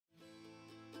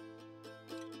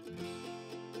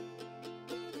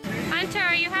Hunter,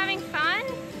 are you having fun?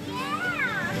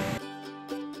 Yeah!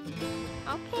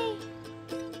 Okay.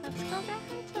 Let's go back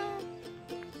inside.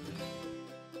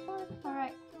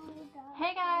 Alright.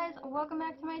 Hey guys, welcome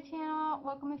back to my channel.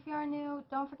 Welcome if you are new.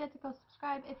 Don't forget to go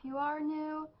subscribe if you are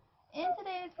new. In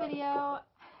today's video,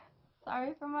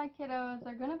 sorry for my kiddos,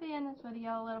 they're going to be in this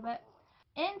video a little bit.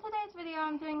 In today's video,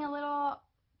 I'm doing a little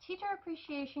teacher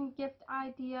appreciation gift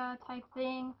idea type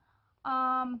thing.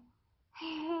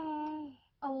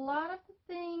 A lot of the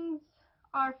things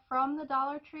are from the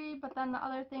Dollar Tree, but then the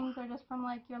other things are just from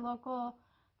like your local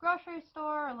grocery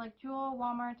store or like Jewel,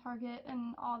 Walmart, Target,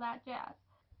 and all that jazz.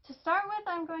 To start with,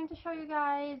 I'm going to show you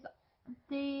guys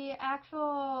the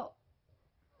actual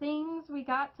things we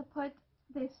got to put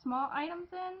the small items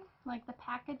in, like the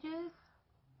packages.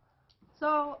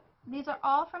 So these are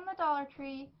all from the Dollar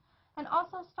Tree. And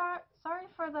also, sorry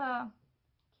for the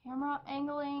camera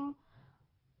angling.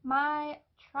 My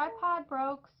tripod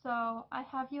broke, so I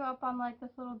have you up on like this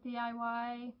little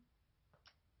DIY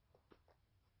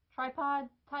tripod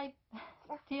type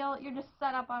deal. You're just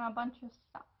set up on a bunch of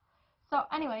stuff. So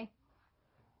anyway,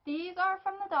 these are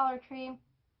from the Dollar Tree.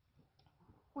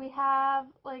 We have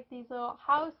like these little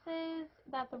houses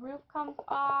that the roof comes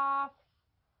off.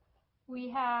 We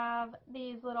have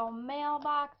these little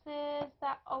mailboxes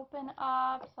that open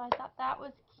up, so I thought that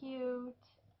was cute.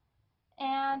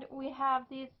 And we have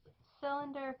these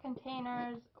cylinder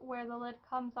containers where the lid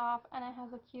comes off and it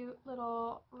has a cute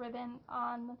little ribbon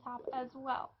on the top as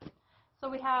well. So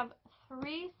we have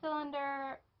 3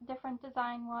 cylinder different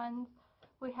design ones.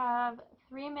 We have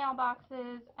 3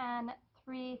 mailboxes and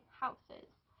 3 houses.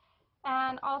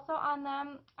 And also on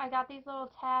them, I got these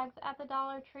little tags at the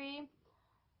Dollar Tree.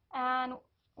 And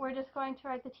we're just going to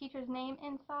write the teacher's name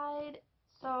inside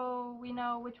so we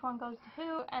know which one goes to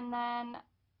who, and then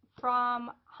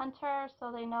from Hunter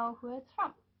so they know who it's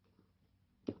from.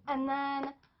 And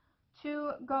then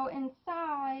to go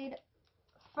inside,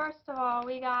 first of all,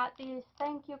 we got these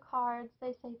thank you cards.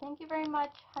 They say thank you very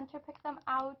much. Hunter picked them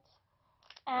out,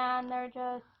 and they're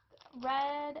just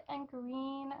red and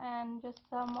green and just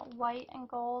some white and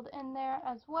gold in there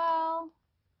as well.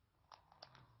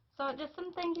 So just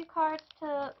some thank you cards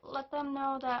to let them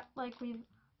know that like we've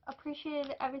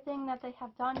appreciated everything that they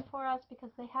have done for us,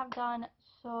 because they have done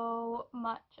so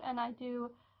much, and I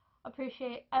do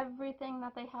appreciate everything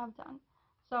that they have done.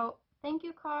 So thank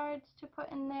you cards to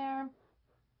put in there.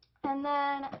 And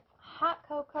then hot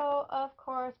cocoa, of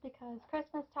course, because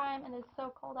Christmas time and it's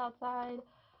so cold outside.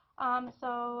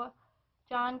 So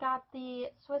John got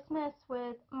the Swiss Miss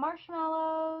with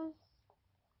marshmallows.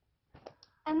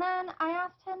 And then I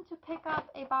asked him to pick up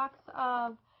a box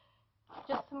of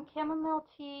just some chamomile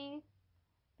tea,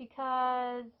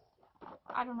 because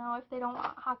I don't know, if they don't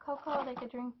want hot cocoa, they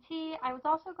could drink tea. I was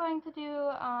also going to do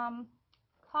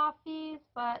coffees,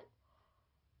 but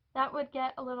that would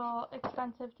get a little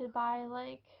expensive to buy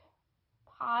like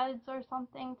pods or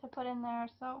something to put in there,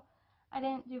 so I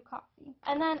didn't do coffee.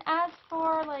 And then as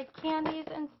for like candies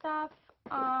and stuff,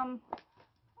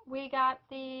 we got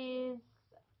these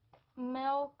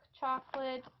milk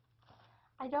chocolate,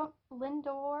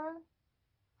 Lindor,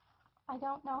 I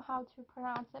don't know how to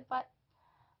pronounce it, but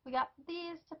we got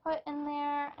these to put in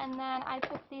there. And then I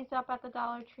picked these up at the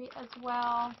Dollar Tree as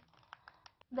well.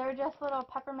 They're just little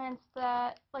peppermints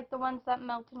that, like the ones that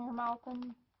melt in your mouth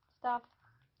and stuff.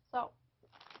 So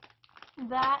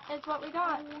that is what we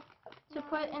got to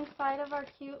put inside of our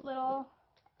cute little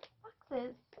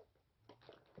boxes.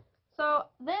 So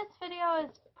this video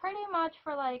is pretty much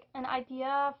for like an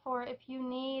idea for if you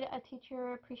need a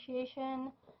teacher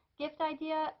appreciation gift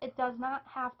idea. It does not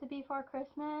have to be for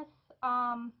Christmas.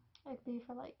 It could be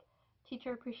for like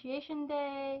Teacher Appreciation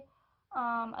Day,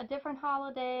 a different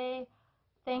holiday,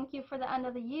 thank you for the end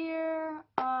of the year,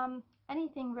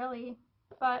 anything really.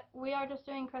 But we are just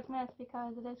doing Christmas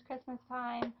because it is Christmas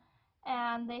time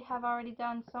and they have already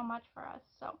done so much for us.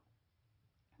 So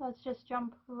let's just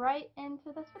jump right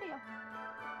into this video.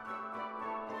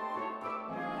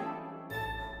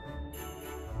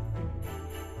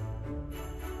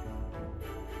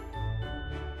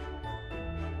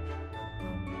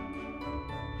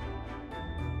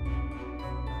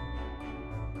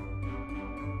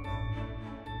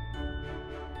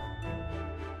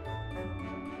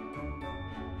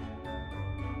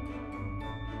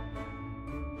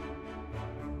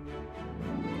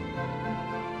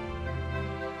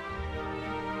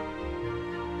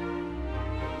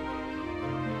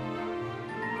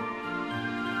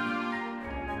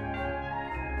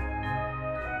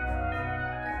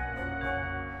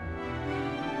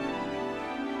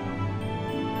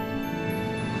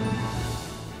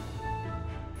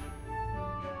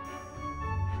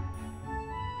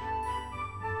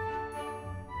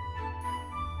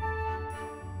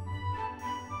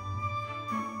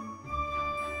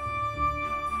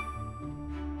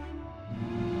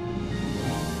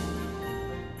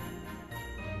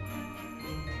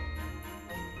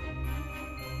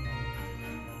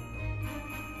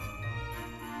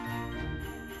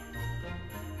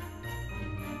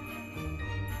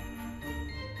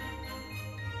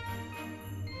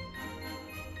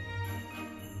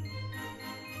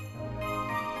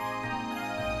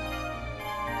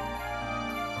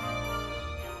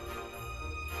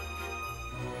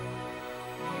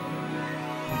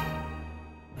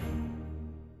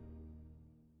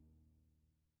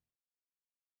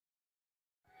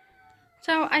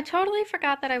 So I totally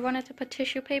forgot that I wanted to put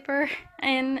tissue paper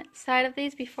inside of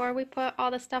these before we put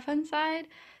all the stuff inside.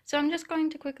 So I'm just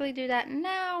going to quickly do that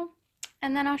now,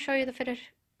 and then I'll show you the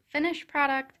finished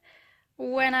product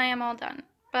when I am all done.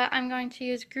 But I'm going to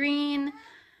use green,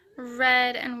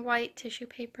 red, and white tissue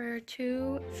paper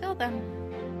to fill them.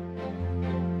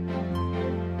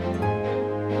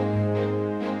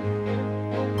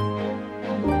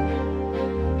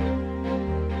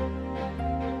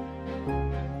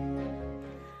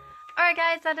 Alright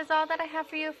guys, that is all that I have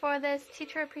for you for this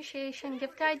teacher appreciation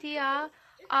gift idea.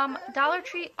 Dollar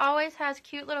Tree always has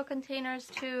cute little containers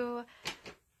to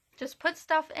just put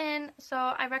stuff in, so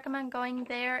I recommend going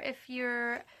there if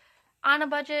you're on a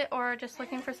budget or just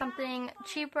looking for something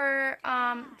cheaper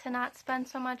to not spend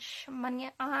so much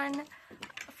money on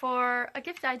for a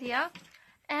gift idea.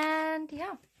 And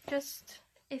yeah, just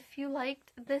if you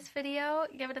liked this video,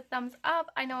 give it a thumbs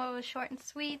up. I know it was short and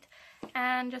sweet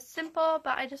and just simple,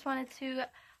 but I just wanted to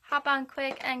hop on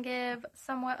quick and give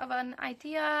somewhat of an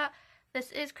idea.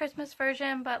 This is Christmas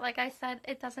version, but like I said,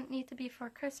 it doesn't need to be for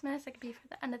Christmas. It could be for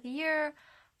the end of the year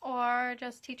or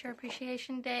just Teacher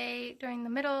Appreciation Day during the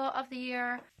middle of the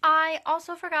year. I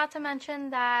also forgot to mention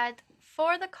that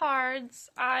for the cards,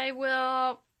 I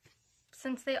will,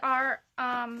 since they are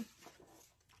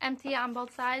empty on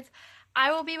both sides, I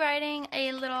will be writing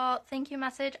a little thank you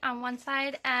message on one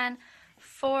side, and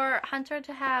for Hunter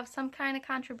to have some kind of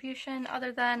contribution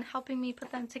other than helping me put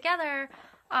them together,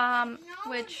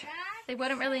 which they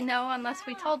wouldn't really know unless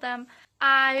we told them,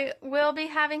 I will be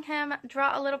having him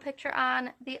draw a little picture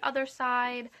on the other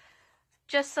side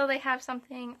just so they have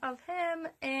something of him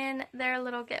in their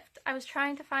little gift. I was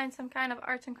trying to find some kind of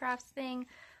arts and crafts thing,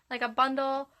 like a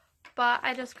bundle, but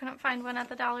I just couldn't find one at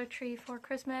the Dollar Tree for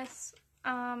Christmas.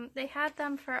 They had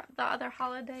them for the other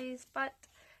holidays, but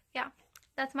yeah,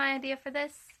 that's my idea for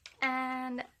this,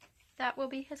 and that will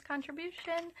be his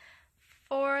contribution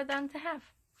for them to have.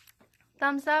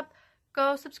 Thumbs up,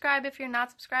 go subscribe if you're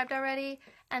not subscribed already,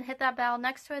 and hit that bell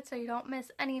next to it so you don't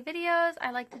miss any videos.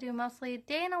 I like to do mostly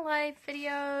day in a life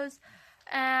videos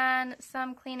and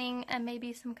some cleaning and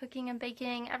maybe some cooking and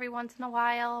baking every once in a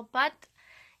while, but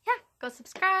yeah, go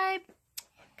subscribe.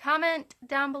 Comment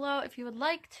down below if you would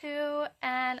like to,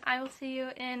 and I will see you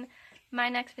in my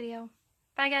next video.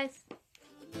 Bye guys!